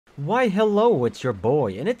Why hello, it's your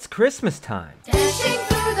boy, and it's Christmas time. Dashing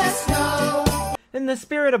through the snow. In the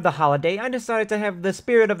spirit of the holiday, I decided to have the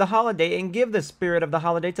spirit of the holiday and give the spirit of the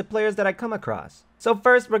holiday to players that I come across. So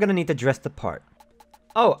first, we're gonna need to dress the part.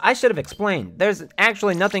 Oh, I should have explained. There's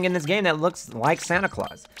actually nothing in this game that looks like Santa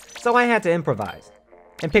Claus. So I had to improvise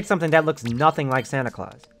and pick something that looks nothing like Santa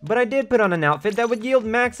Claus. But I did put on an outfit that would yield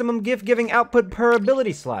maximum gift-giving output per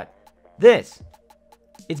ability slot. This.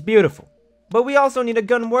 It's beautiful. But we also need a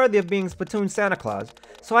gun worthy of being Splatoon Santa Claus,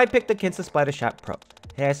 so I picked the Kinsa Splatter Shot Pro.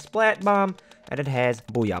 It has Splat Bomb, and it has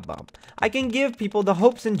Booyah Bomb. I can give people the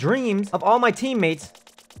hopes and dreams of all my teammates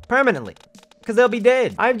permanently, because they'll be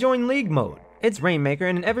dead. I've joined League Mode. It's Rainmaker,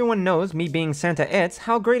 and everyone knows, me being Santa Etce,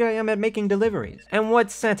 how great I am at making deliveries. And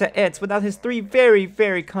what's Santa Etce without his three very,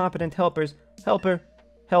 very competent helpers? Helper,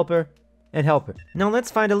 Helper, and Helper. Now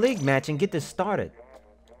let's find a league match and get this started.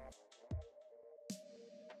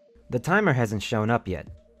 The timer hasn't shown up yet.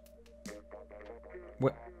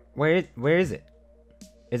 Where is it?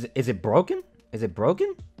 Is it broken? Is it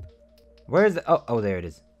broken? Where is it? Oh, there it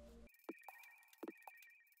is.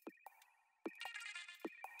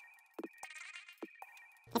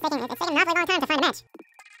 It's taking an awfully long time to find a match.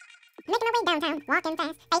 Making my way downtown, walking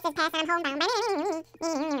fast, faces pass and I'm homebound.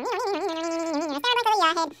 Staring my career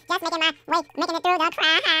ahead, just making my way, making it through the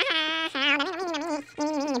crowd.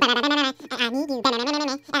 I need you,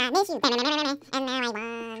 I miss you, and now I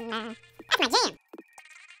want. That's my jam.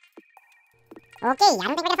 Okay, I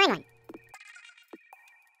don't think we're gonna find one.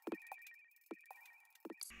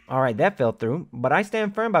 Alright, that fell through, but I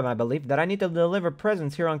stand firm by my belief that I need to deliver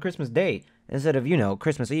presents here on Christmas Day, instead of, you know,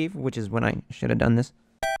 Christmas Eve, which is when I should have done this.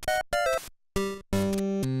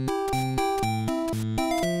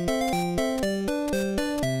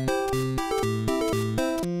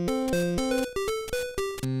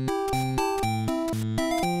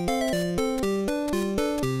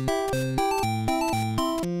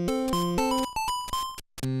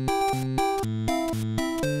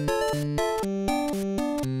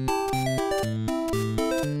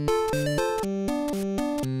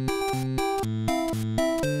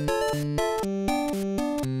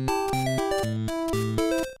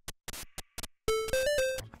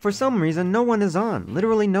 For some reason, no one is on.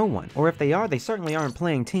 Literally no one. Or if they are, they certainly aren't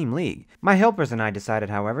playing Team League. My helpers and I decided,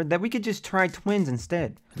 however, that we could just try twins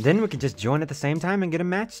instead. Then we could just join at the same time and get a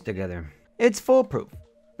match together. It's foolproof.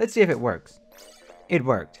 Let's see if it works. It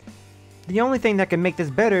worked. The only thing that can make this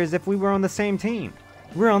better is if we were on the same team.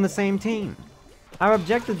 We're on the same team. Our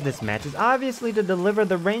objective of this match is obviously to deliver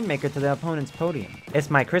the Rainmaker to the opponent's podium. It's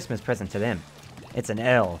my Christmas present to them. It's an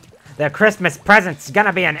L. Their Christmas present's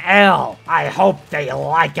gonna be an L! I hope they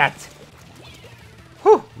like it!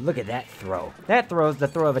 Whew! Look at that throw. That throw's the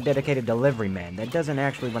throw of a dedicated delivery man that doesn't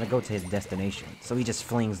actually want to go to his destination, so he just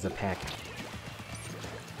flings the package.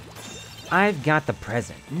 I've got the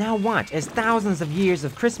present. Now watch, as thousands of years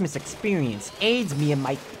of Christmas experience aids me in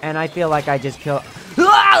my... And I feel like I just killed...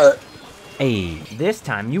 Hey, this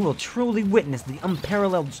time you will truly witness the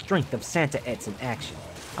unparalleled strength of Santa Etce in action.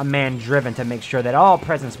 A man driven to make sure that all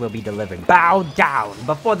presents will be delivered. Bow down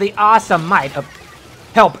before the awesome might of...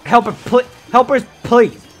 Helpers,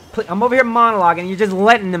 please. I'm over here monologuing and you're just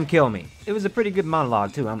letting them kill me. It was a pretty good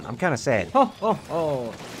monologue too. I'm kind of sad.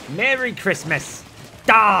 Oh. Merry Christmas.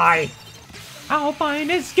 Die. Our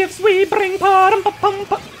finest gifts we bring.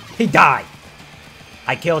 He died.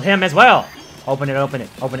 I killed him as well. Open it.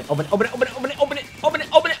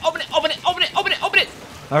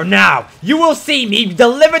 Or now, you will see me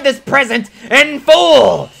deliver this present in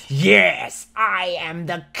full! Yes, I am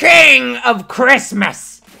the King of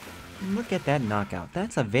Christmas! Look at that knockout.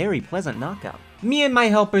 That's a very pleasant knockout. Me and my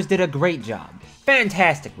helpers did a great job.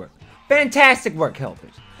 Fantastic work. Fantastic work,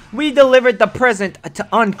 helpers. We delivered the present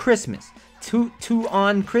on Christmas.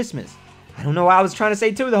 On Christmas. I don't know why I was trying to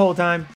say two the whole time.